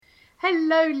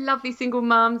Hello, lovely single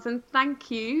mums, and thank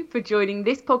you for joining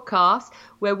this podcast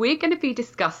where we're going to be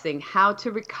discussing how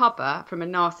to recover from a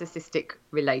narcissistic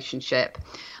relationship.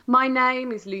 My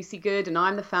name is Lucy Good, and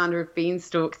I'm the founder of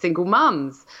Beanstalk Single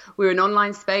Mums. We're an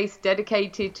online space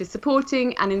dedicated to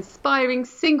supporting and inspiring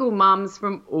single mums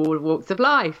from all walks of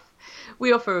life.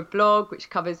 We offer a blog which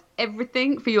covers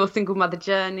everything for your single mother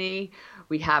journey.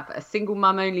 We have a single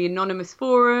mum only anonymous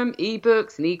forum,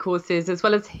 ebooks and e-courses, as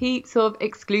well as heaps of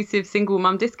exclusive single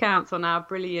mum discounts on our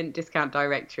brilliant discount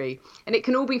directory. And it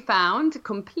can all be found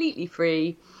completely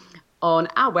free on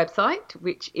our website,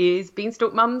 which is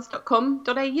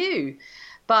beanstalkmums.com.au.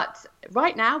 But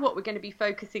right now, what we're going to be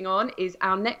focusing on is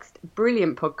our next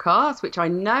brilliant podcast, which I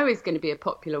know is going to be a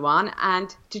popular one.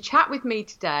 And to chat with me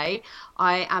today,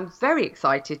 I am very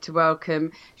excited to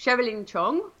welcome Sherilyn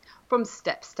Chong from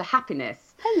Steps to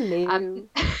Happiness. Hello.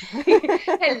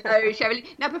 Hello, Sherilyn.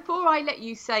 Now, before I let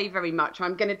you say very much,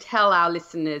 I'm going to tell our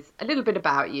listeners a little bit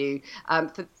about you.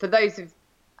 For those of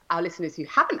our listeners who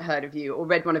haven't heard of you or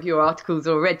read one of your articles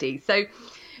already. So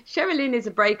Sherilyn is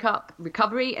a breakup,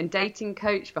 recovery and dating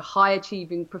coach for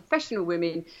high-achieving professional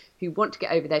women who want to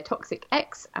get over their toxic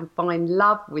ex and find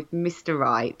love with Mr.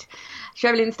 Right.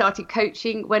 Sherilyn started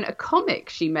coaching when a comic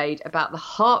she made about the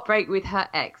heartbreak with her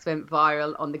ex went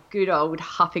viral on the good old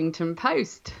Huffington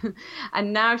Post.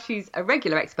 And now she's a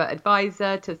regular expert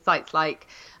advisor to sites like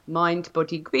Mind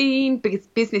Body Green,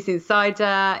 Business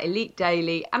Insider, Elite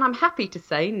Daily, and I'm happy to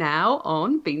say now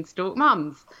on Beanstalk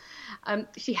Mums.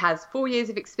 She has 4 years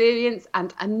of experience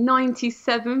and a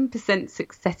 97%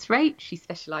 success rate. She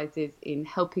specialises in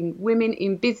helping women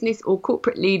in business or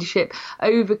corporate leadership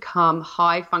overcome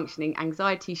high functioning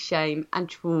anxiety, shame and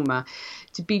trauma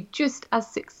to be just as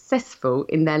successful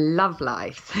in their love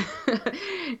life.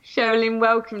 Sherilyn,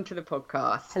 welcome to the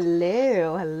podcast.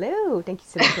 Hello. Thank you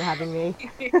so much for having me.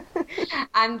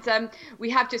 And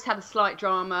we have just had a slight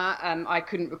drama. I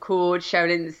couldn't record.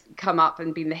 Sherilyn's come up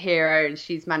and been the hero, and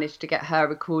she's managed to get her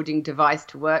recording device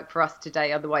to work for us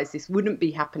today. Otherwise, this wouldn't be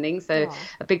happening. So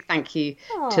a big thank you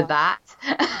to that.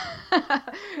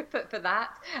 for that.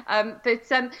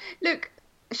 Look,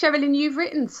 Sherilyn, you've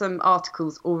written some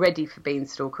articles already for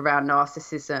Beanstalk around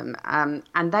narcissism,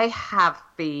 and they have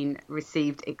been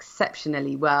received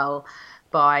exceptionally well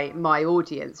by my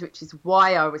audience, which is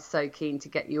why I was so keen to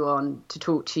get you on to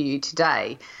talk to you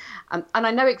today. And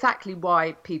I know exactly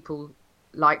why people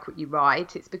like what you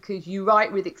write. It's because you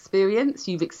write with experience.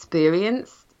 You've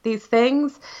experienced these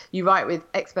things. You write with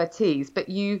expertise, but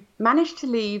you manage to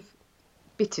leave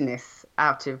bitterness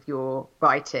out of your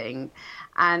writing.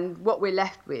 And what we're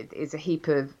left with is a heap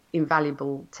of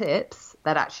invaluable tips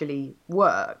that actually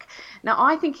work. Now,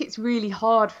 I think it's really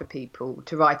hard for people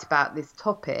to write about this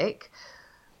topic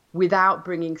without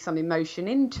bringing some emotion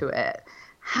into it.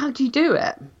 How do you do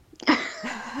it?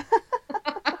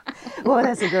 Well,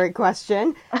 that's a great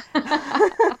question.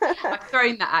 I'm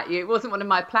throwing that at you. It wasn't one of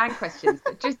my planned questions,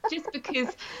 but just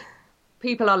because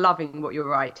people are loving what you're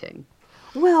writing.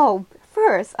 Well,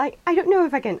 first, I don't know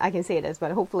if I can say this,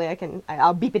 but hopefully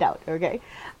I'll beep it out, okay?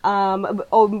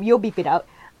 Or you'll beep it out.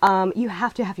 You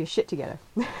have to have your shit together,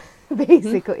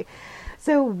 basically.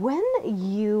 So when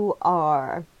you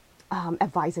are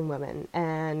advising women,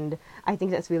 and I think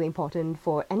that's really important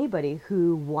for anybody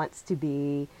who wants to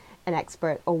be an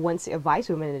expert or wants to advise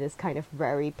women in this kind of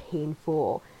very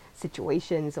painful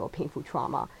situations or painful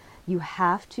trauma, you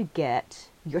have to get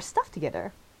your stuff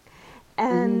together.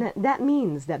 And that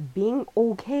means that being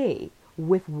okay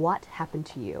with what happened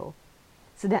to you.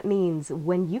 So that means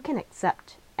when you can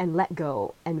accept and let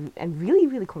go and really,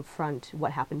 really confront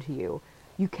what happened to you,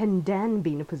 you can then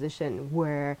be in a position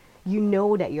where you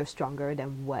know that you're stronger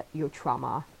than what your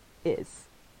trauma is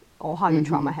or how your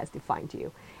trauma has defined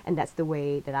you. And that's the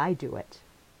way that I do it.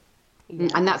 Yeah.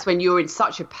 And that's when you're in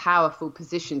such a powerful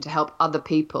position to help other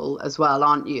people as well,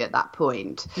 aren't you, at that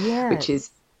point? Yes. Which is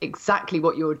exactly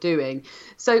what you're doing.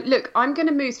 So, look, I'm going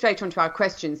to move straight on to our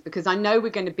questions because I know we're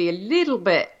going to be a little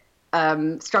bit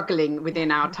struggling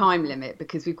within our time limit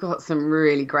because we've got some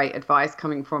really great advice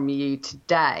coming from you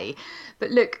today.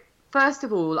 But look, first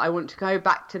of all, I want to go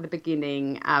back to the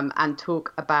beginning and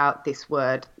talk about this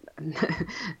word,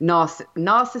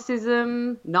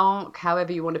 narcissism, narc,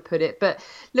 however you want to put it. But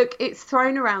look, it's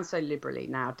thrown around so liberally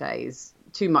nowadays,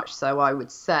 too much so, I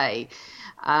would say,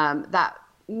 that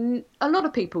a lot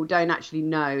of people don't actually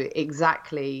know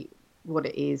exactly what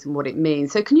it is and what it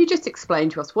means. So can you just explain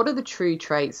to us, what are the true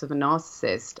traits of a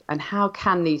narcissist and how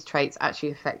can these traits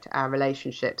actually affect our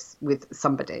relationships with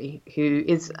somebody who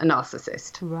is a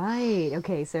narcissist? Right.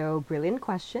 Okay. So brilliant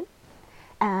question.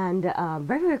 And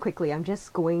very, very quickly, I'm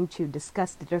just going to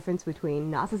discuss the difference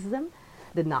between narcissism,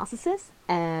 the narcissist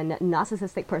and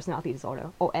narcissistic personality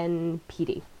disorder, or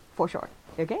NPD for short.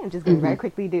 Okay, I'm just going to very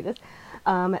quickly do this.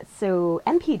 So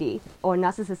NPD, or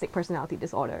narcissistic personality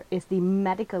disorder, is the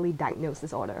medically diagnosed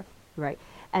disorder, right?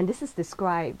 And this is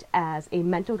described as a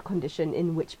mental condition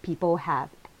in which people have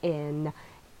an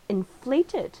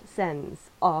inflated sense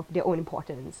of their own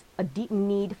importance, a deep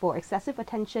need for excessive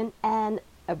attention, and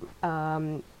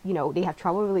they have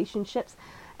trouble relationships,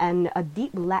 and a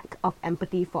deep lack of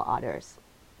empathy for others,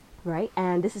 right?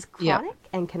 And this is chronic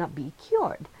and cannot be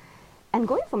cured. And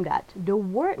going from that, the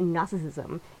word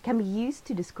narcissism can be used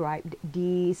to describe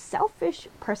the selfish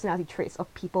personality traits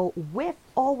of people with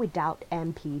or without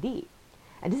NPD.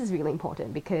 And this is really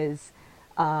important because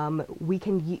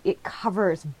it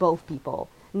covers both people.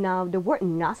 Now, the word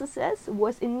narcissist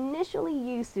was initially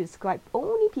used to describe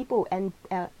only people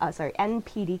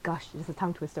NPD. Gosh, this is a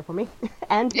tongue twister for me.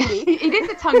 NPD. It is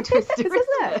a tongue twister, isn't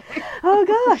it? Oh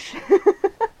gosh.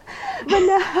 But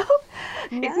now,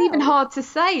 it's even hard to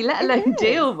say, let alone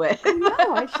deal with.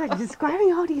 No, it's like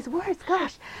describing all these words.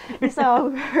 Gosh, it's all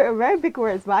very big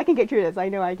words, but I can get through this. I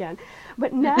know I can.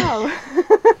 But now,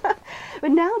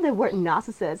 the word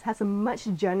narcissist has a much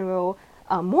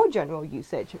more general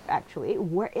usage, actually,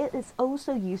 where it is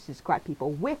also used to describe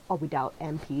people with or without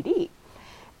NPD.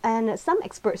 And some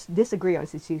experts disagree on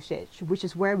this usage, which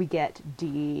is where we get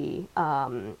the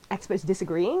experts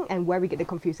disagreeing and where we get the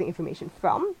confusing information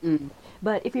from.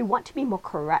 But if we want to be more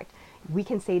correct, we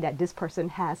can say that this person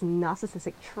has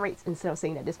narcissistic traits instead of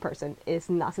saying that this person is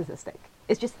narcissistic.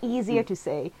 It's just easier to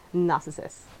say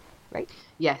narcissist, right?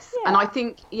 Yes, and I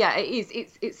think, it is.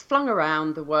 It's flung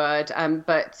around, the word,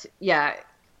 but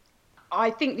I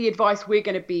think the advice we're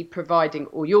going to be providing,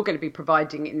 or you're going to be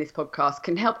providing in this podcast,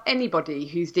 can help anybody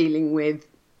who's dealing with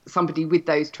somebody with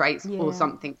those traits or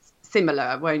something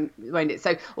similar, won't it?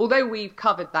 So although we've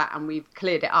covered that and we've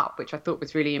cleared it up, which I thought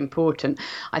was really important,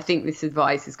 I think this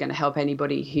advice is going to help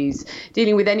anybody who's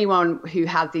dealing with anyone who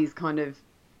has these kind of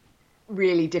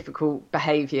really difficult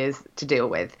behaviours to deal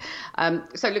with.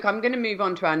 So look, I'm going to move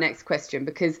on to our next question,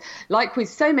 because like with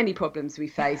so many problems we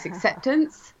face,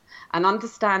 acceptance and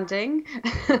understanding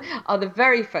are the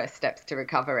very first steps to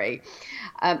recovery,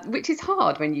 which is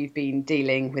hard when you've been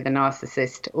dealing with a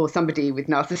narcissist or somebody with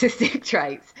narcissistic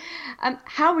traits.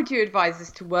 How would you advise us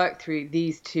to work through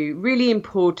these two really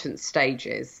important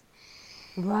stages?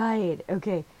 Right,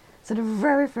 okay. So the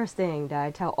very first thing that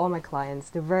I tell all my clients,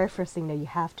 the very first thing that you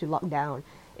have to lock down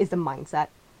is the mindset,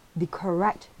 the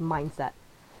correct mindset.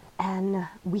 And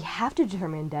we have to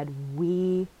determine that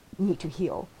we need to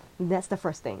heal. That's the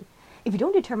first thing. If you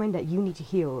don't determine that you need to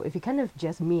heal, if you're kind of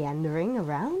just meandering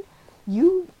around,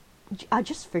 you are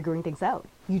just figuring things out.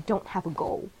 You don't have a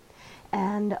goal.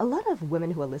 And a lot of women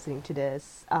who are listening to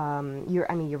this, you're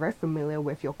very familiar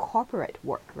with your corporate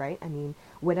work, right? I mean,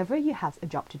 whenever you have a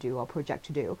job to do or project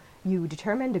to do, you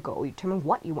determine the goal, you determine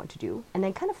what you want to do, and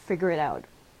then kind of figure it out,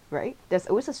 right? There's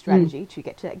always a strategy to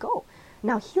get to that goal.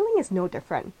 Now, healing is no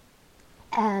different.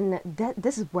 And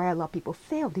this is where a lot of people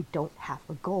fail. They don't have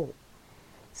a goal.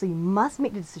 So you must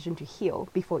make the decision to heal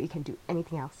before you can do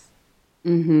anything else.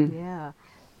 Yeah.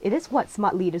 It is what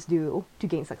smart leaders do to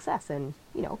gain success. And,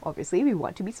 obviously we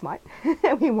want to be smart.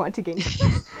 We want to gain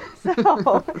success.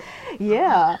 So,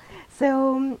 yeah.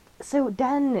 So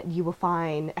then you will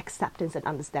find acceptance and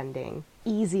understanding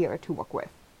easier to work with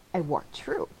and work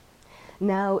through.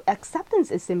 Now, acceptance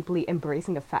is simply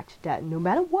embracing the fact that no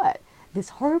matter what, this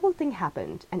horrible thing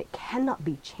happened and it cannot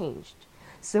be changed.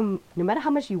 So no matter how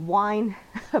much you whine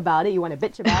about it, you want to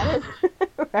bitch about it,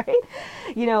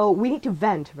 right? We need to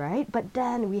vent, right? But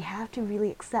then we have to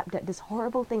really accept that this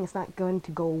horrible thing is not going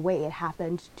to go away. It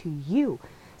happened to you.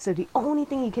 So the only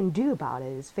thing you can do about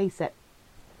it is face it.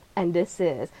 And this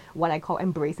is what I call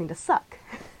embracing the suck.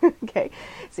 Okay?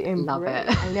 So love it.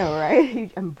 I know, right? You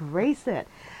embrace it.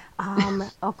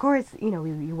 Of course,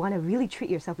 you want to really treat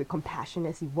yourself with compassion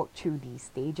as you work through these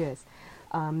stages.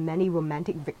 Many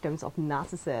romantic victims of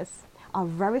narcissists are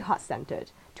very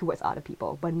heart-centered towards other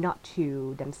people, but not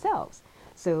to themselves.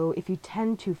 So if you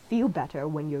tend to feel better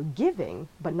when you're giving,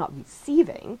 but not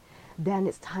receiving, then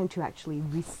it's time to actually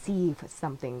receive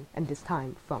something, and this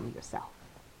time from yourself.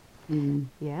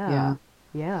 Yeah.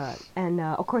 And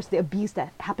of course, the abuse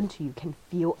that happened to you can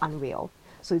feel unreal.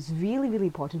 So it's really, really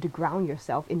important to ground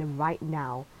yourself in the right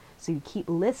now. So you keep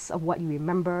lists of what you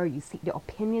remember, you seek the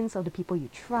opinions of the people you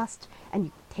trust, and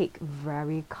you take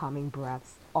very calming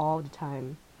breaths all the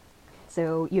time.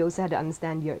 So you also have to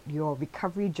understand your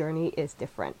recovery journey is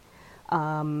different.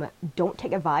 Don't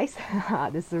take advice.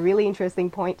 This is a really interesting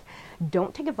point.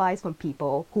 Don't take advice from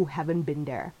people who haven't been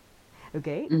there.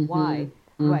 Okay? Why?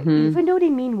 right? Even though they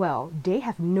mean well, they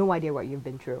have no idea what you've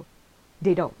been through.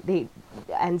 They don't.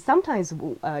 And sometimes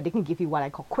they can give you what I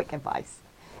call quick advice.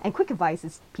 And quick advice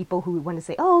is people who want to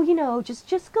say, oh,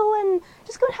 just go and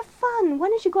have fun. Why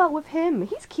don't you go out with him?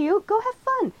 He's cute. Go have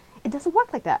fun. It doesn't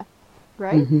work like that,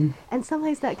 right? And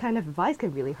sometimes that kind of advice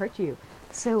can really hurt you.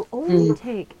 So only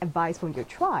take advice from your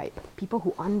tribe, people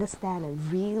who understand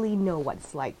and really know what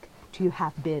it's like to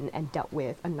have been and dealt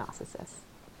with a narcissist.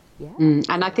 Yeah.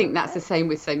 And I think that's the same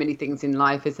with so many things in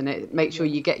life, isn't it? Make sure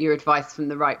you get your advice from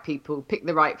the right people. Pick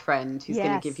the right friend who's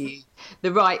going to give you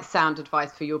the right sound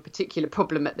advice for your particular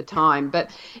problem at the time. But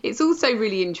it's also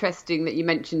really interesting that you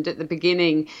mentioned at the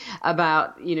beginning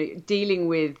about, dealing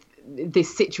with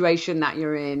this situation that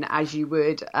you're in as you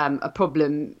would a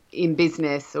problem in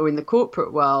business or in the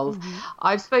corporate world.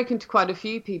 I've spoken to quite a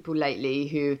few people lately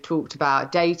who have talked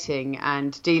about dating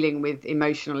and dealing with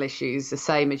emotional issues the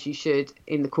same as you should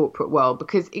in the corporate world,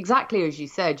 because exactly as you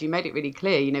said, you made it really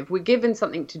clear, if we're given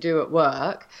something to do at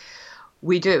work,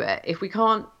 we do it. If we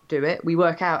can't do it, we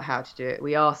work out how to do it.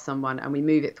 We ask someone and we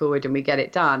move it forward and we get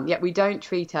it done. Yet we don't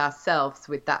treat ourselves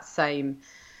with that same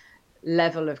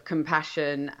level of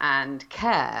compassion and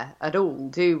care at all,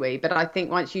 do we? But I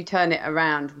think once you turn it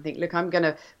around and think, look, I'm going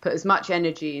to put as much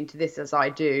energy into this as I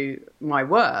do my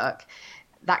work,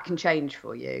 that can change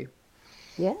for you.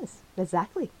 Yes,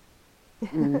 exactly.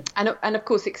 And of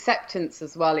course, acceptance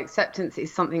as well. Acceptance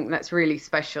is something that's really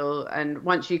special. And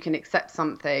once you can accept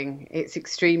something, it's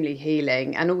extremely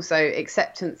healing. And also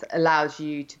acceptance allows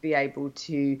you to be able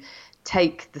to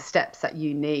take the steps that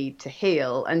you need to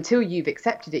heal. Until you've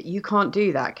accepted it, you can't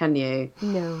do that, can you?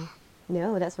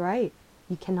 No, that's right.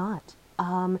 You cannot.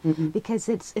 Because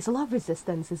it's a lot of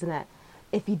resistance, isn't it?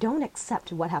 If you don't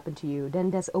accept what happened to you,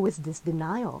 then there's always this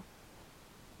denial.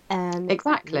 And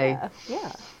exactly.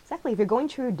 Yeah, exactly. If you're going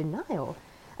through denial,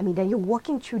 then you're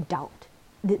walking through doubt.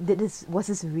 Was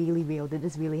this really real? Did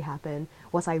this really happen?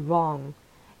 Was I wrong?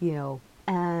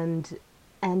 And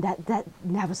that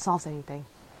never solves anything.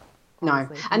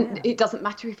 Honestly. No, and it doesn't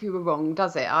matter if you were wrong,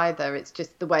 does it, either? It's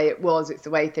just the way it was, it's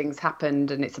the way things happened,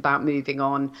 and it's about moving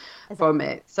on from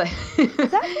it. So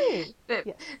exactly.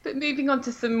 But moving on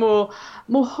to some more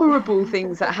horrible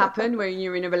things that happen when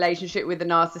you're in a relationship with a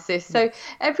narcissist. So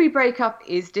every breakup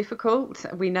is difficult.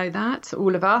 We know that,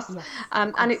 all of us. Yes,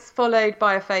 and it's followed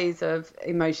by a phase of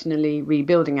emotionally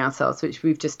rebuilding ourselves, which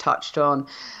we've just touched on.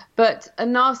 But a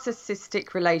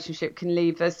narcissistic relationship can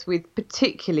leave us with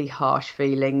particularly harsh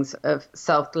feelings of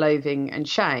self-loathing and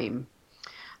shame.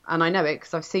 And I know it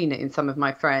because I've seen it in some of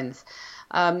my friends.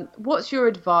 What's your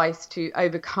advice to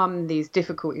overcome these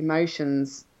difficult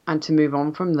emotions and to move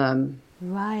on from them?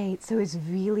 Right. So it's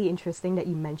really interesting that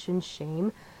you mentioned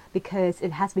shame, because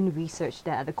it has been researched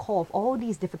that at the core of all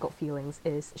these difficult feelings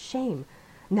is shame.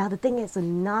 Now, the thing is, a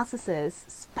narcissist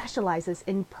specializes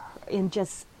in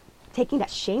just taking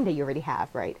that shame that you already have,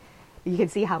 right? You can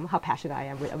see how passionate I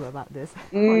am about this,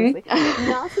 honestly.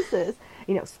 Narcissist,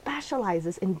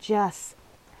 specializes in just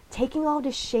taking all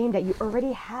the shame that you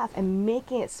already have and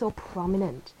making it so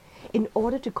prominent in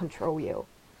order to control you.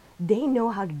 They know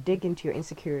how to dig into your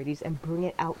insecurities and bring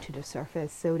it out to the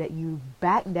surface so that you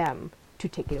back them to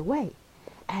take it away.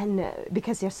 And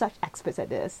because they're such experts at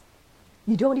this,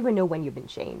 you don't even know when you've been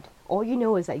shamed. All you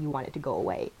know is that you want it to go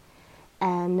away.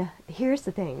 And here's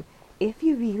the thing. If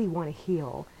you really want to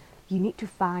heal, you need to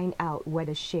find out where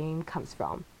the shame comes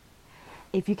from.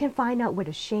 If you can find out where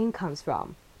the shame comes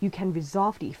from, you can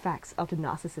resolve the effects of the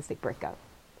narcissistic breakup.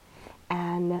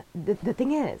 And the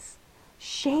thing is,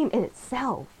 shame in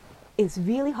itself is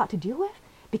really hard to deal with,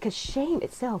 because shame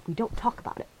itself, we don't talk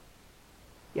about it.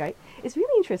 Right? It's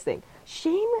really interesting.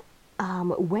 Shame,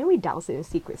 when we douse it in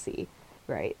secrecy,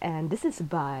 right? And this is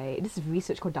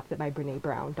research conducted by Brene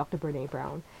Brown, Dr. Brene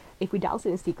Brown. If we douse it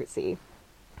in secrecy,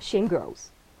 shame grows.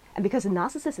 And because the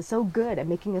narcissist is so good at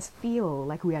making us feel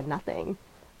like we are nothing,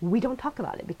 we don't talk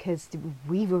about it because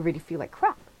we already feel like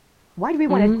crap. Why do we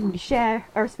want to share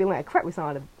our feeling like crap with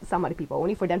some other people,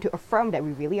 only for them to affirm that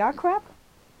we really are crap?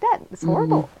 That is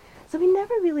horrible. So we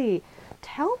never really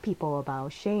tell people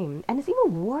about shame. And it's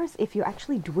even worse if you're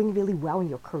actually doing really well in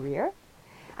your career.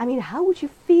 How would you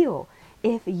feel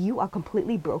if you are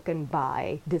completely broken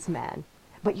by this man,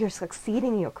 but you're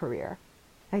succeeding in your career?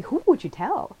 Like, who would you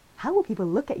tell? How will people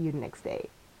look at you the next day?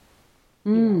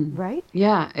 Right?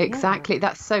 Yeah, exactly. Yeah.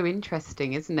 That's so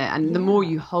interesting, isn't it? And the more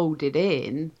you hold it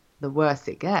in, the worse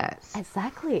it gets.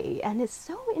 Exactly. And it's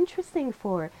so interesting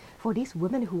for these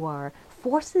women who are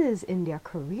forces in their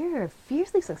career,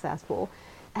 fiercely successful,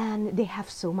 and they have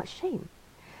so much shame,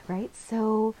 right?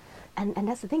 So, and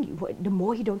that's the thing. The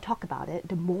more you don't talk about it,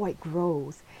 the more it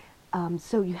grows.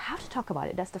 So you have to talk about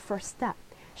it. That's the first step.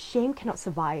 Shame cannot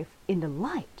survive in the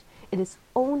light. It is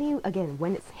only, again,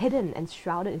 when it's hidden and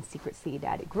shrouded in secrecy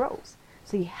that it grows.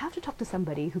 So you have to talk to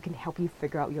somebody who can help you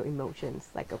figure out your emotions,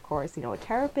 like, of course, a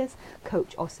therapist,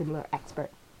 coach, or similar expert.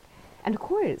 And of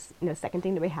course, second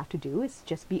thing that we have to do is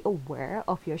just be aware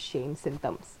of your shame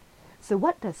symptoms. So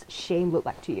what does shame look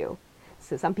like to you?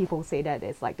 So some people say that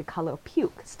it's like the color of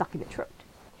puke stuck in the throat.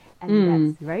 And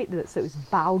that's right. So it's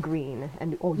bile green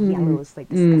or yellow is like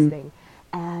disgusting.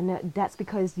 And that's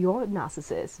because your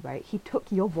narcissist, right? He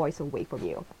took your voice away from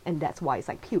you. And that's why it's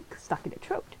like puke stuck in the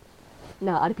throat.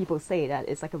 Now, other people say that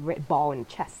it's like a red ball in the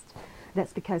chest.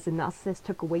 That's because the narcissist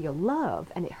took away your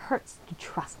love and it hurts to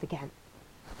trust again.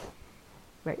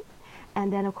 Right?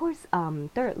 And then, of course,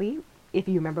 thirdly, if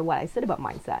you remember what I said about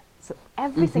mindset. So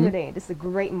every single day, this is a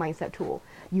great mindset tool.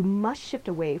 You must shift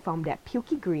away from that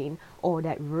pukey green or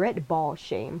that red ball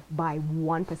shame by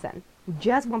 1%.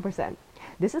 Just 1%.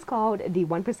 This is called the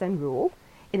 1% rule.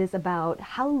 It is about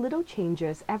how little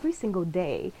changes every single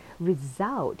day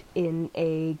result in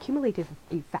a cumulative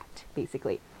effect,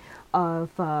 basically,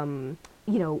 of, 1%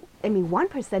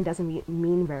 doesn't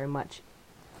mean very much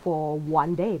for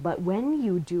one day, but when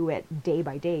you do it day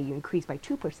by day, you increase by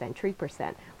 2%,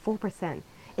 3%, 4%,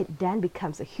 it then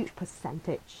becomes a huge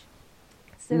percentage.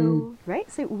 So, right?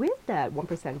 So with that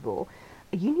 1% rule,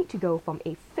 you need to go from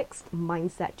a fixed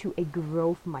mindset to a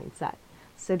growth mindset.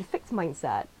 So the fixed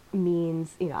mindset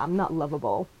means, I'm not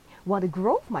lovable. While the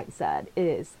growth mindset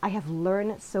is, I have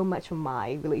learned so much from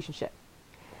my relationship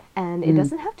and it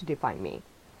doesn't have to define me.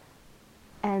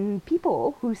 And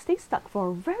people who stay stuck for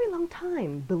a very long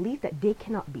time believe that they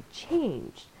cannot be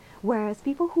changed, whereas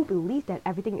people who believe that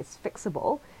everything is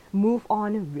fixable move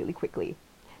on really quickly.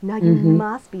 Now you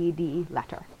must be the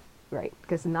latter, right?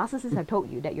 Because the narcissists have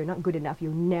told you that you're not good enough.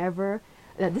 You'll never.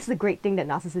 This is a great thing that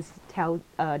narcissists tell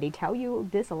you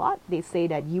this a lot. They say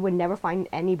that you will never find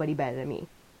anybody better than me.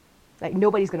 Like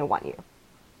nobody's gonna want you.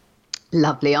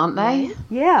 Lovely, aren't they? Right?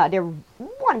 Yeah, they're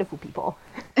wonderful people.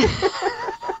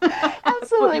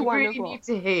 Absolutely what you wonderful. really need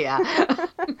to hear.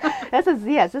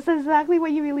 Yes, this is exactly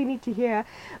what you really need to hear.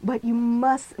 But you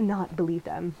must not believe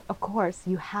them. Of course,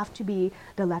 you have to be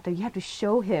the latter. You have to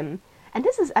show him. And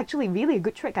this is actually really a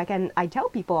good trick. I tell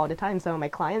people all the time, some of my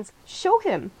clients, show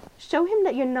him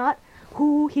that you're not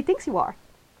who he thinks you are.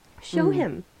 Show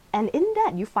him. And in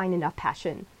that, you find enough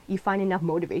passion. You find enough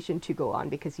motivation to go on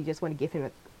because you just want to give him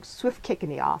a swift kick in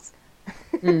the ass.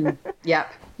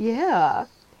 Yep. Yeah.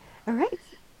 All right.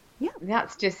 Yeah.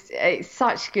 That's just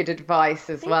such good advice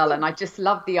as well. And I just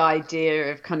love the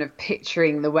idea of kind of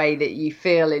picturing the way that you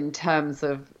feel in terms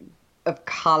of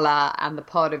colour and the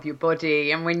part of your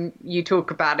body. And when you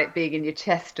talk about it being in your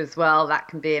chest as well, that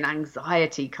can be an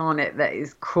anxiety, can't it, that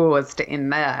is caused in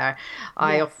there.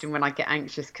 I often, when I get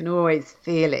anxious, can always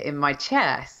feel it in my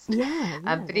chest.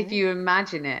 But if you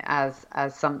imagine it as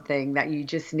something that you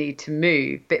just need to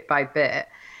move bit by bit,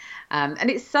 and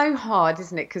it's so hard,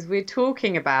 isn't it? Because we're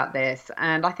talking about this,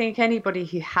 and I think anybody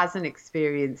who hasn't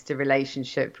experienced a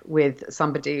relationship with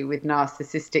somebody with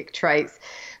narcissistic traits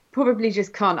probably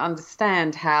just can't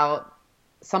understand how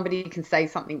somebody can say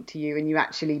something to you and you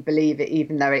actually believe it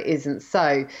even though it isn't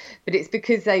so. But it's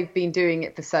because they've been doing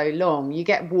it for so long. You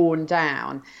get worn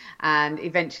down and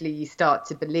eventually you start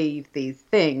to believe these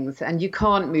things and you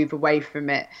can't move away from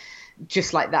it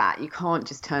just like that. You can't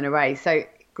just turn away. So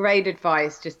great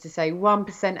advice just to say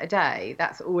 1% a day.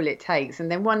 That's all it takes. And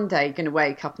then one day you're going to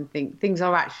wake up and think things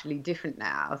are actually different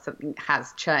now. Something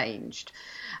has changed.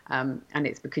 And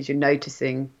it's because you're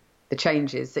noticing the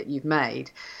changes that you've made.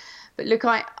 But look,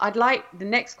 I'd like, the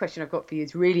next question I've got for you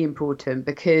is really important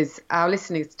because our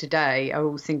listeners today are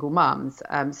all single mums.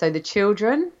 So the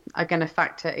children are going to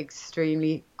factor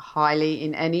extremely highly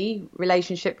in any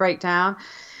relationship breakdown.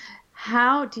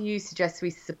 How do you suggest we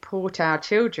support our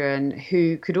children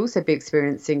who could also be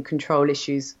experiencing control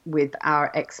issues with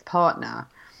our ex-partner?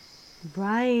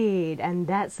 Right, and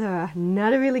that's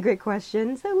another really great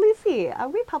question. So Lucy, are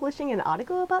we publishing an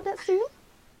article about that soon?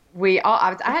 We are.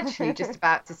 I was actually just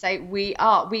about to say we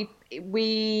are.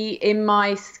 We in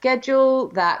my schedule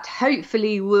that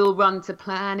hopefully will run to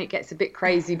plan. It gets a bit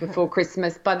crazy before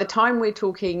Christmas. By the time we're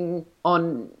talking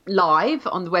on live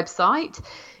on the website,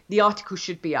 the article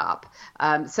should be up.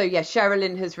 So yeah,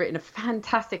 Sherilyn has written a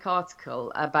fantastic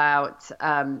article about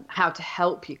how to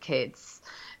help your kids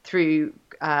through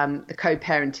the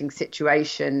co-parenting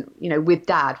situation, with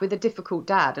a difficult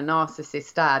dad, a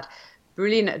narcissist dad.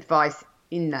 Brilliant advice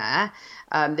in there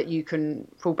that you can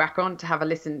fall back on to have a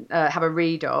listen, have a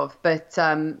read of. But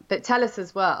tell us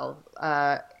as well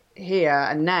here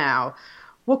and now,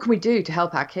 what can we do to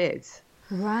help our kids?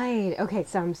 Right. Okay.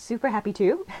 So I'm super happy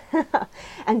too.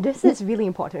 And this is really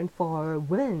important for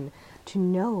women to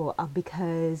know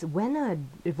because when a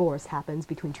divorce happens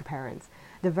between two parents,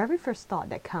 the very first thought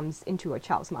that comes into a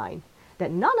child's mind that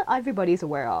not everybody is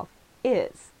aware of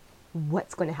is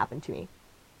what's going to happen to me.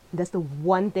 That's the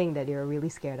one thing that they're really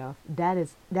scared of.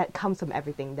 That comes from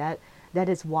everything. That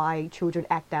is why children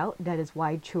act out. That is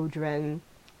why children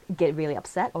get really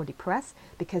upset or depressed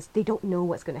because they don't know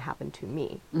what's going to happen to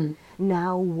me.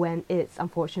 Now, when it's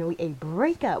unfortunately a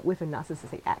breakup with a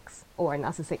narcissistic ex or a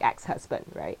narcissistic ex-husband,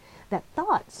 right? That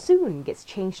thought soon gets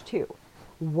changed to,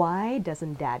 why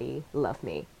doesn't daddy love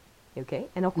me? Okay,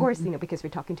 and of course, because we're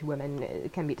talking to women,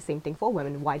 it can be the same thing for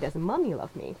women. Why doesn't mommy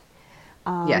love me?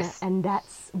 Yes. And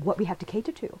that's what we have to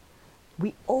cater to.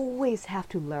 We always have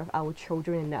to love our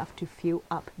children enough to fill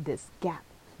up this gap.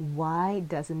 Why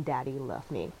doesn't daddy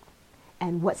love me?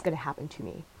 And what's going to happen to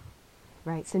me?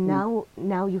 Right? So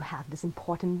now you have this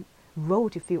important role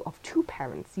to fill of two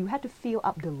parents. You have to fill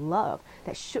up the love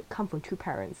that should come from two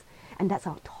parents. And that's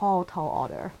a tall, tall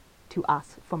order to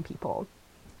ask from people.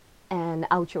 And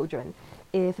our children,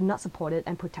 if not supported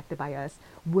and protected by us,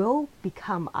 will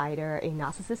become either a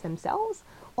narcissist themselves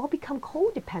or become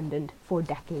codependent for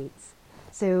decades.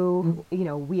 So,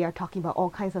 we are talking about all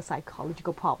kinds of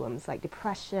psychological problems like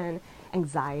depression,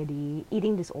 anxiety,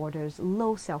 eating disorders,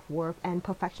 low self-worth, and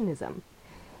perfectionism.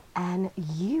 And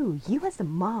you as the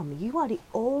mom, you are the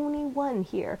only one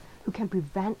here who can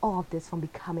prevent all of this from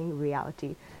becoming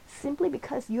reality, simply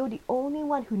because you're the only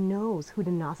one who knows who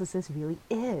the narcissist really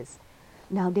is.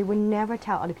 Now, they will never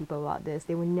tell other people about this.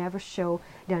 They will never show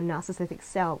their narcissistic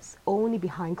selves, only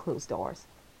behind closed doors.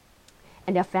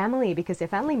 And their family, because their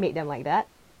family made them like that,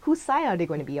 whose side are they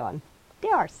going to be on?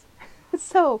 Theirs.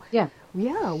 So, Yeah. we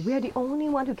are the only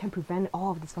one who can prevent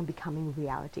all of this from becoming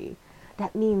reality.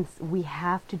 That means we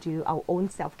have to do our own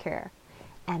self-care,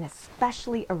 and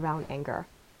especially around anger.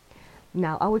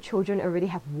 Now, our children already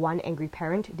have one angry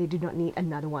parent. They do not need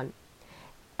another one.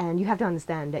 And you have to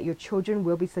understand that your children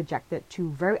will be subjected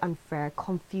to very unfair,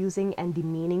 confusing, and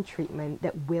demeaning treatment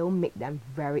that will make them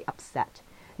very upset.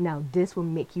 Now, this will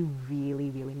make you really,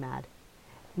 really mad.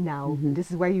 Now, this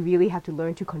is where you really have to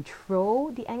learn to control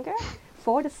the anger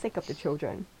for the sake of the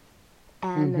children.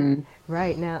 And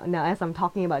right now, as I'm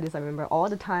talking about this, I remember all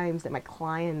the times that my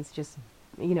clients just,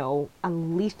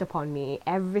 unleashed upon me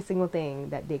every single thing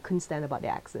that they couldn't stand about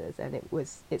their exes, and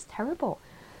it's terrible.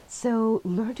 So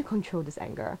learn to control this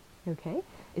anger, okay?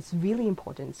 It's really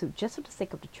important. So just for the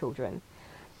sake of the children.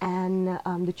 And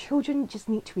the children just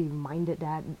need to be reminded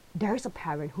that there is a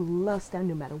parent who loves them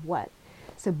no matter what.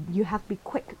 So you have to be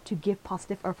quick to give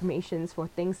positive affirmations for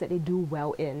things that they do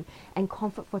well in and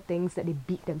comfort for things that they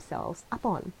beat themselves up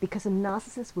on, because a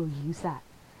narcissist will use that.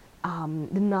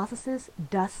 The narcissist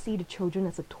does see the children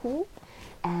as a tool,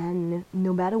 and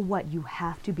no matter what, you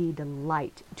have to be the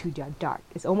light to their dark.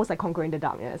 It's almost like conquering the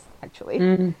darkness,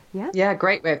 actually. Yeah? Yeah,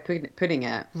 great way of putting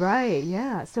it. Right,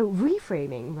 yeah. So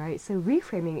reframing, right? So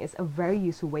reframing is a very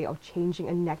useful way of changing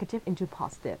a negative into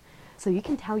positive. So you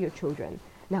can tell your children,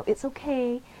 now it's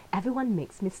okay, everyone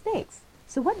makes mistakes.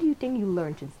 So what do you think you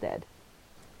learned instead?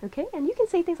 Okay, and you can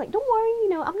say things like, don't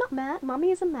worry, I'm not mad,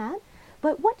 mommy isn't mad.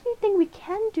 But what do you think we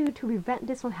can do to prevent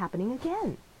this from happening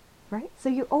again? Right? So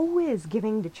you're always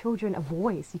giving the children a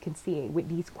voice, you can see, with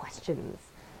these questions.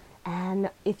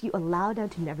 And if you allow them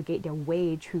to navigate their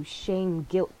way through shame,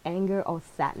 guilt, anger, or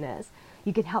sadness,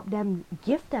 you can help them,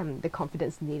 give them the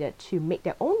confidence needed to make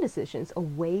their own decisions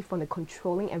away from the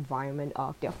controlling environment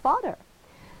of their father.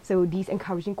 So these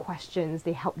encouraging questions,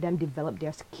 they help them develop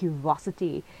their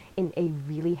curiosity in a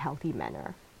really healthy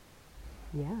manner.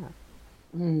 Yeah.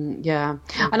 Yeah.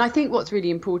 And I think what's really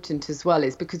important as well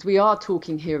is because we are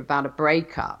talking here about a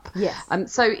breakup. Yes.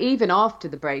 So even after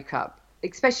the breakup,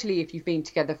 especially if you've been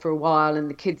together for a while and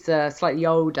the kids are slightly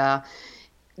older,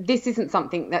 this isn't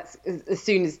something that's as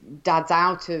soon as dad's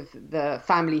out of the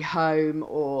family home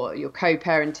or you're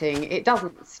co-parenting, it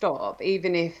doesn't stop.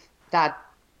 Even if dad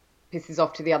pisses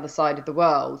off to the other side of the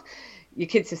world, your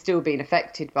kids are still being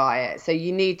affected by it. So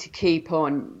you need to keep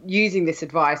on using this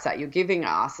advice that you're giving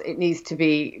us. It needs to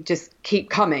be just keep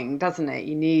coming, doesn't it?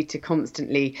 You need to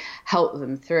constantly help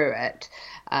them through it.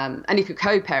 And if you're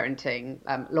co-parenting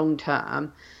long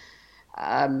term,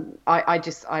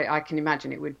 I can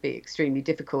imagine it would be extremely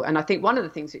difficult. And I think one of the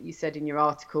things that you said in your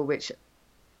article, which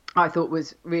I thought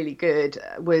was really good,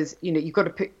 was, you've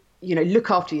got to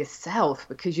look after yourself,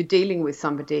 because you're dealing with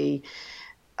somebody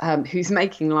who's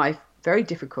making life very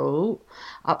difficult,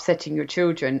 upsetting your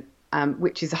children.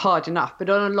 which is hard enough. But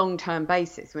on a long-term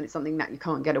basis, when it's something that you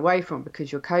can't get away from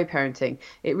because you're co-parenting,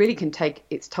 it really can take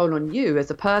its toll on you as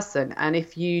a person. And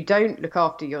if you don't look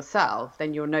after yourself,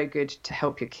 then you're no good to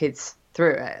help your kids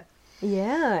through it.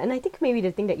 Yeah, and I think maybe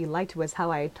the thing that you liked was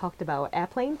how I talked about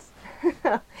airplanes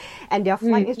and their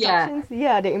flight instructions.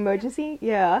 Yeah, the emergency.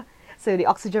 Yeah. So the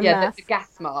oxygen mask. The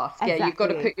gas mask. Exactly. Yeah, you've got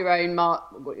to put your own mask.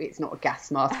 Well, it's not a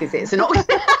gas mask, is it? It's an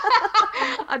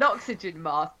an oxygen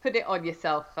mask. Put it on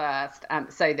yourself first,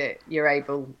 so that you're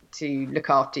able to look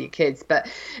after your kids. But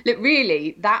look,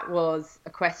 really, that was a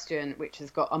question which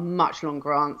has got a much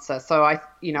longer answer. So I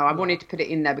wanted to put it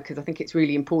in there because I think it's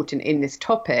really important in this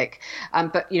topic.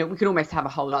 But we can almost have a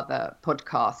whole other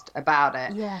podcast about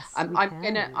it. Yes,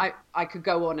 I could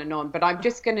go on and on, but I'm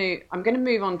gonna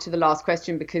move on to the last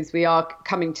question because we are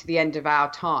coming to the end of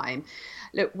our time.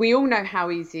 Look, we all know how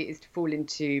easy it is to fall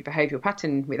into behavioural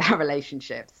pattern with our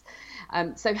relationships.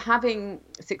 So having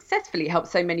successfully helped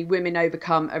so many women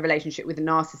overcome a relationship with a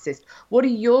narcissist, what are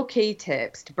your key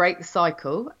tips to break the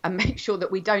cycle and make sure that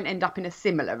we don't end up in a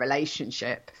similar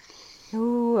relationship?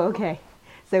 Oh, okay.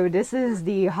 So this is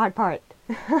the hard part.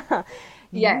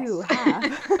 Yes. You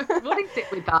have. What is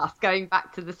it with us going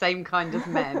back to the same kind of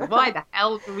men? Why the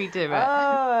hell do we do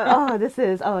it? This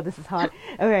is hard.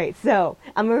 Okay, so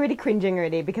I'm already cringing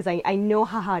already because I know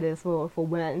how hard it is for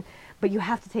women, but you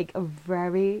have to take a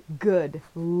very good,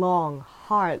 long,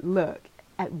 hard look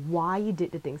at why you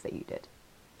did the things that you did.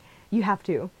 You have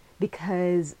to,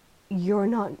 because you're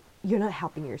not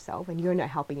helping yourself and you're not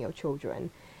helping your children,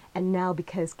 and now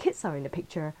because kids are in the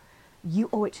picture, you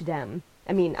owe it to them.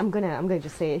 I mean, I'm gonna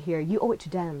just say it here. You owe it to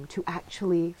them to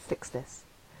actually fix this.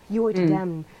 You owe it to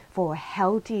them for a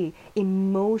healthy,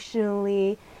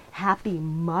 emotionally happy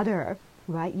mother,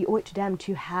 right? You owe it to them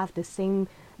to have the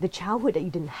childhood that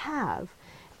you didn't have,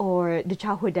 or the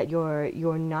childhood that your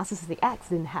narcissistic ex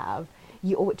didn't have.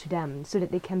 You owe it to them so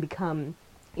that they can become,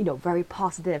 very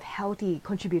positive, healthy,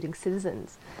 contributing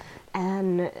citizens.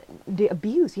 And the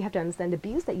abuse, you have to understand, the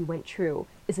abuse that you went through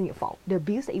isn't your fault. The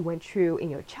abuse that you went through in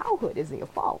your childhood isn't your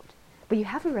fault. But you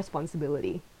have a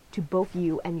responsibility to both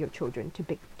you and your children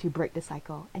to break the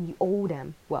cycle. And you owe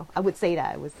them, well, I would say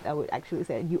that, I would actually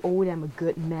say you owe them a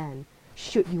good man,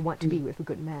 should you want to be with a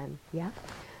good man, yeah?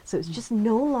 So it's just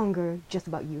no longer just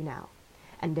about you now.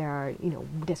 And there are,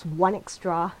 there's one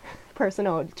extra person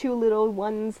or 2 little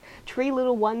ones, 3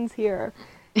 little ones here.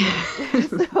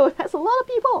 So that's a lot of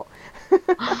people.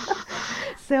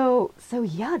 so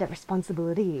yeah, the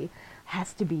responsibility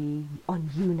has to be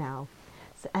on you now.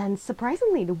 And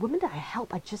surprisingly, the women that I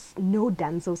help are just no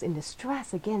damsels in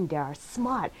distress. Again, they are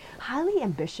smart, highly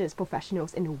ambitious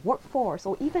professionals in the workforce,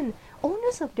 or even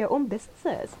owners of their own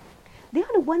businesses. They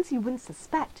are the ones you wouldn't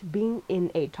suspect being in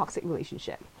a toxic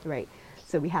relationship, right?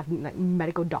 So we have like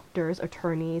medical doctors,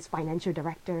 attorneys, financial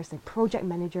directors, and project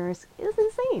managers. It's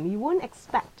insane. You wouldn't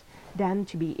expect them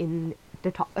to be in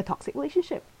a toxic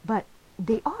relationship, but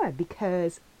they are,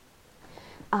 because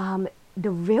the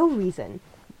real reason,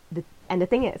 and the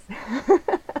thing is,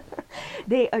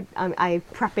 they are. I'm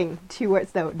prepping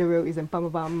towards the real reason.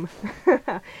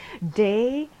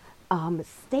 They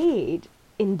stayed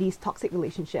in these toxic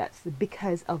relationships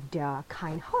because of their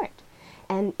kind heart.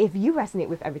 And if you resonate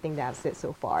with everything that I've said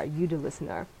so far, you the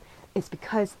listener, it's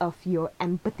because of your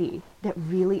empathy that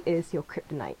really is your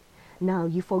kryptonite. Now,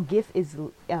 you forgive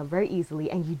very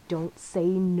easily, and you don't say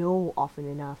no often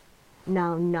enough.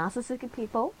 Now, narcissistic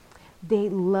people, they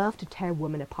love to tear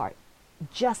women apart,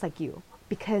 just like you,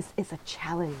 because it's a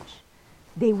challenge.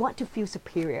 They want to feel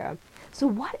superior. So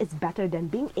what is better than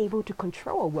being able to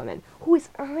control a woman who is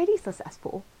already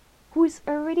successful, who is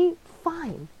already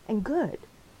fine and good?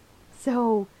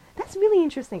 So that's really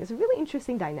interesting. It's a really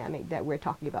interesting dynamic that we're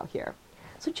talking about here.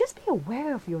 So just be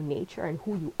aware of your nature and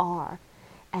who you are.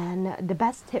 And the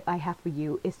best tip I have for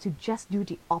you is to just do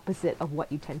the opposite of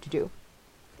what you tend to do.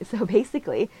 So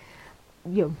basically,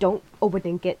 don't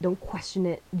overthink it, don't question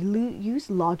it. Use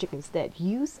logic instead.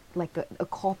 Use like a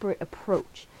corporate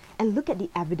approach and look at the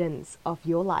evidence of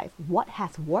your life. What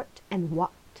has worked and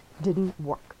what didn't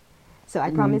work. So I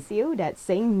promise you that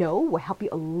saying no will help you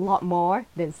a lot more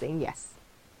than saying yes.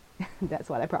 That's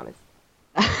what I promise.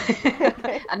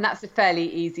 And that's a fairly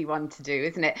easy one to do,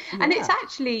 isn't it? Yeah. And it's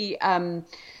actually,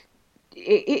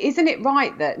 isn't it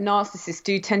right that narcissists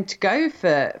do tend to go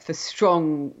for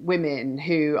strong women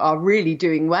who are really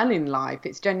doing well in life?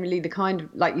 It's generally the kind of,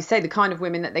 like you say, the kind of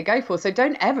women that they go for. So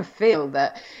don't ever feel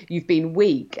that you've been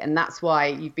weak and that's why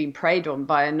you've been preyed on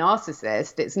by a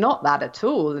narcissist. It's not that at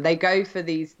all. They go for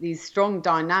these strong,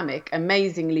 dynamic,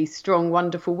 amazingly strong,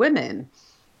 wonderful women.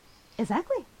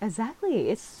 Exactly, exactly.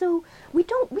 It's so we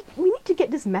need to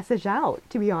get this message out,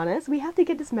 to be honest. We have to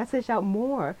get this message out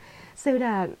more so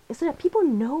that people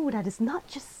know that it's not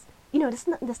just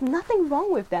there's nothing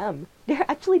wrong with them. They're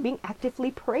actually being actively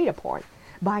preyed upon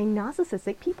by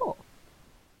narcissistic people.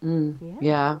 Yeah,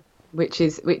 Yeah, which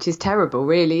is terrible,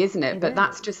 really, isn't it? it But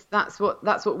is. that's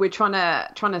what we're trying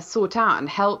to sort out and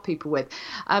help people with.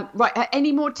 Right,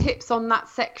 any more tips on that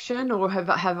section, or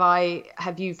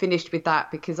have you finished with that?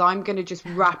 Because I'm going to just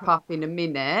wrap up in a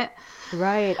minute.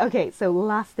 Right. Okay, so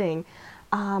last thing.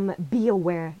 Be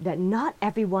aware that not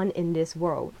everyone in this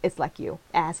world is like you,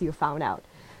 as you found out.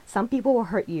 Some people will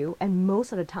hurt you, and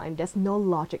most of the time, there's no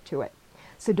logic to it.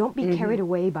 So don't be carried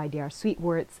away by their sweet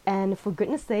words, and for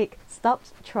goodness sake, stop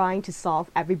trying to solve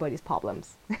everybody's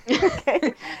problems.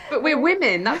 Okay? But we're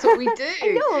women, that's what we I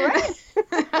do. know, right?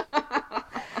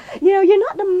 You're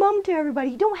not the mom to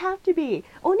everybody. You don't have to be.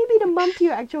 Only be the mom to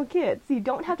your actual kids. You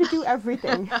don't have to do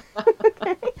everything.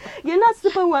 Okay? You're not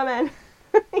Superwoman.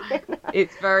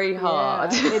 It's very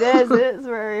hard. Yeah, it is. It is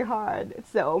very hard.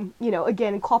 So,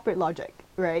 again, corporate logic,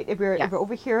 right? If we're Yes.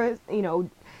 over here,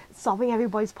 solving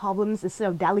everybody's problems instead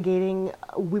of delegating,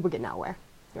 we will get nowhere,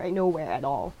 right? Nowhere at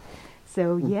all.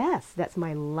 So, yes, that's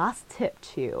my last tip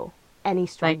to any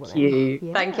strong Thank woman. you.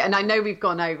 Thank you. Yeah. And I know we're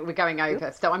going over.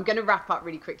 Oops. So I'm going to wrap up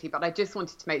really quickly, but I just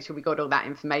wanted to make sure we got all that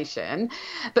information.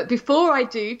 But before I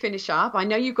do finish up, I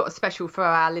know you've got a special for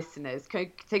our listeners. So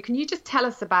can you just tell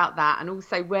us about that, and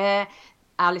also where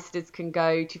our listeners can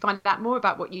go to find out more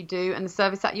about what you do and the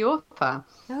service that you offer?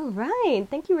 All right.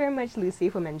 Thank you very much,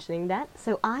 Lucy, for mentioning that.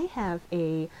 So I have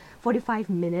a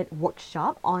 45-minute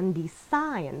workshop on the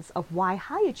science of why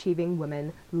high-achieving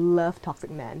women love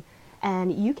toxic men.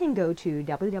 And you can go to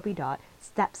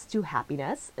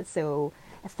www.steps2happiness. So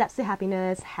Steps to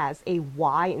Happiness has a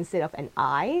Y instead of an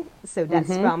I. So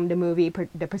that's from the movie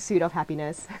The Pursuit of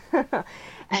Happiness.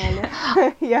 And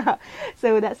yeah,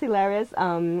 so that's hilarious.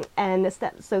 And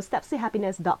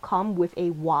stepstohappiness.com with a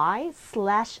Y/science.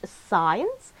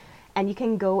 And you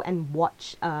can go and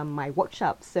watch my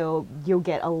workshop. So you'll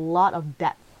get a lot of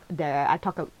depth there. I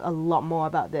talk a lot more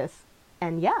about this.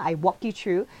 And yeah, I walk you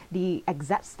through the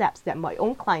exact steps that my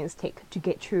own clients take to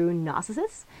get through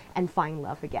narcissists and find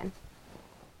love again.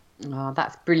 Oh,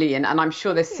 that's brilliant. And I'm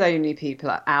sure there's so many people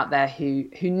out there who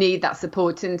need that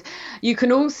support. And you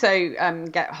can also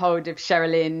get hold of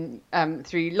Sherilyn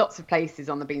through lots of places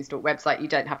on the Beanstalk website. You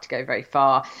don't have to go very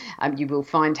far. You will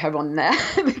find her on there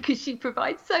because she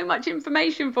provides so much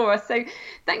information for us. So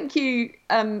thank you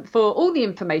for all the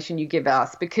information you give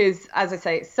us, because, as I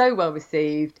say, it's so well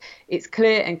received. It's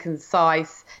clear and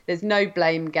concise. There's no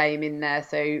blame game in there.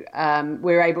 So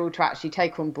we're able to actually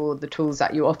take on board the tools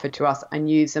that you offer to us and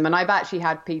use them. And I've actually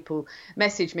had people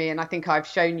message me, and I think I've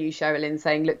shown you, Sherilyn,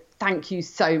 saying, look, thank you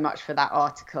so much for that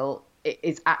article. It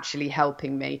is actually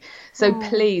helping me. So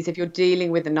please, if you're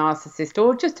dealing with a narcissist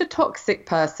or just a toxic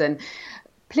person,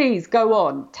 please go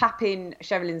on, tap in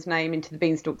Sherilyn's name into the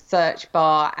Beanstalk search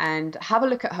bar and have a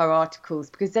look at her articles,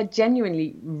 because they're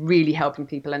genuinely really helping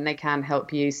people and they can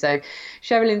help you. So,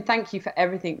 Sherilyn, thank you for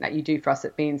everything that you do for us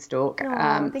at Beanstalk,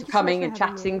 Thank for you so coming much and for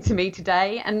having chatting me. to me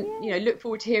today. And, look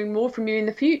forward to hearing more from you in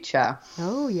the future.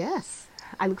 Oh, yes.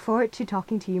 I look forward to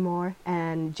talking to you more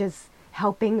and just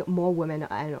helping more women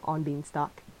on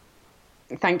Beanstalk.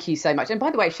 Thank you so much. And by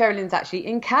the way, Sherilyn's actually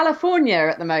in California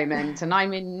at the moment, and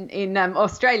I'm in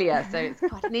Australia, so it's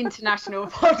quite an international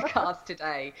podcast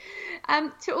today.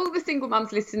 To all the single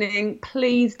mums listening,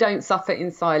 please don't suffer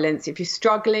in silence. If you're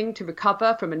struggling to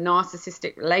recover from a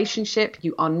narcissistic relationship,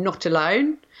 you are not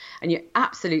alone, and you're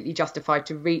absolutely justified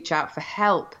to reach out for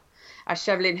help. As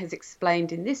Sherilyn has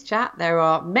explained in this chat, there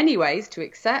are many ways to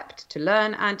accept, to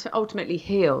learn, and to ultimately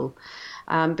heal.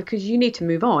 Because you need to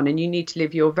move on and you need to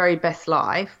live your very best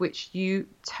life, which you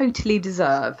totally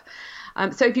deserve.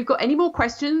 So if you've got any more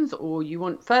questions or you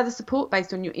want further support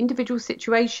based on your individual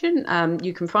situation,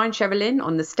 you can find Sherilyn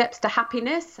on the Steps to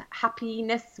Happiness,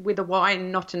 happiness with a Y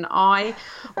and not an I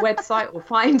website, or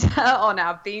find her on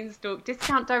our Beanstalk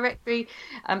discount directory,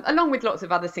 along with lots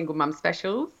of other single mum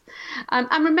specials. And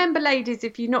remember, ladies,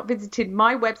 if you've not visited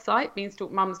my website,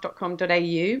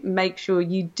 beanstalkmums.com.au, make sure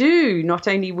you do. Not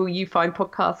only will you find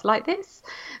podcasts like this,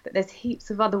 but there's heaps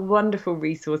of other wonderful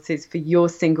resources for your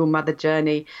single mother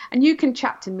journey. And you can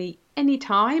chat to me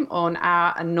anytime on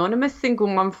our anonymous Single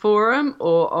Mum forum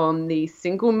or on the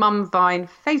Single Mum Vine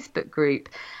Facebook group.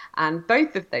 And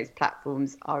both of those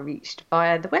platforms are reached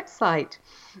via the website.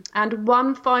 And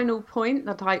one final point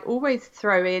that I always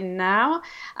throw in now,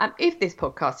 if this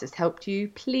podcast has helped you,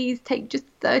 please take just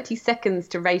 30 seconds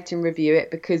to rate and review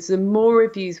it, because the more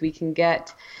reviews we can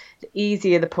get, the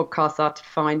easier the podcasts are to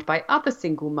find by other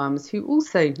single mums who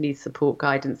also need support,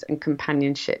 guidance and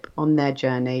companionship on their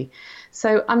journey.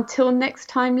 So until next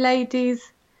time,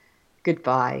 ladies,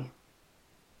 goodbye.